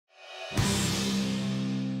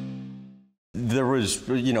there was,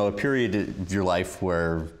 you know, a period of your life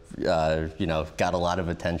where, you know, got a lot of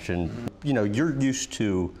attention. You know, you're used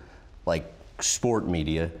to, like, sport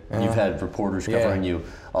media. You've had reporters covering you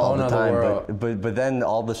all the time, but then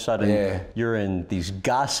all of a sudden you're in these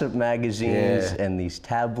gossip magazines and these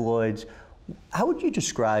tabloids. How would you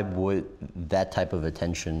describe what that type of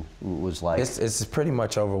attention was like? It's pretty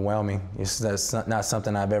much overwhelming. That's not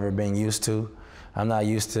something I've ever been used to. I'm not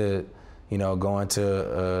used to, you know, going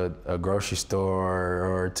to a grocery store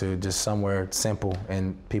or to just somewhere simple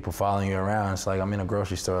and people following you around. It's like, I'm in a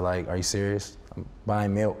grocery store, like, are you serious? I'm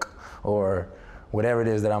buying milk or whatever it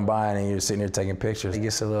is that I'm buying, and you're sitting there taking pictures. It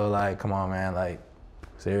gets a little like, come on, man, like,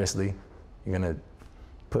 seriously? You're gonna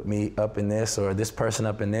put me up in this or this person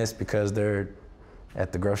up in this because they're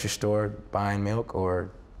at the grocery store buying milk or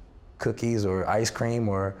cookies or ice cream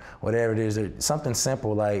or whatever it is, or something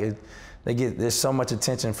simple. Like, there's so much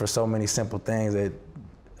attention for so many simple things that,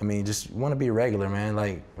 I mean, just want to be regular, man.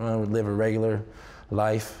 Like, want to live a regular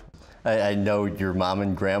life. I know your mom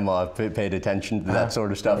and grandma paid attention to that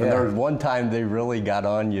sort of stuff, and there was one time they really got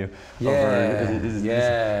on you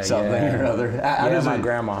over something or other. My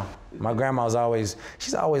grandma. My grandma's always,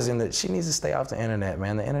 she's always she needs to stay off the internet,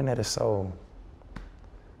 man. The internet is so,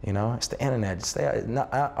 you know, it's the internet.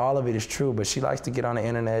 Not all of it is true, but she likes to get on the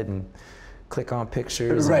internet and click on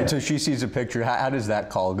pictures. Right, so she sees a picture. How does that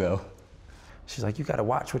call go? She's like, you gotta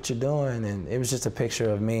watch what you're doing. And it was just a picture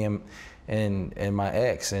of me and my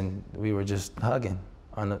ex, and we were just hugging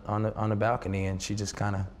on the balcony, and she just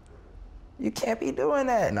kind of, you can't be doing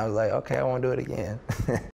that. And I was like, okay, I won't do it again.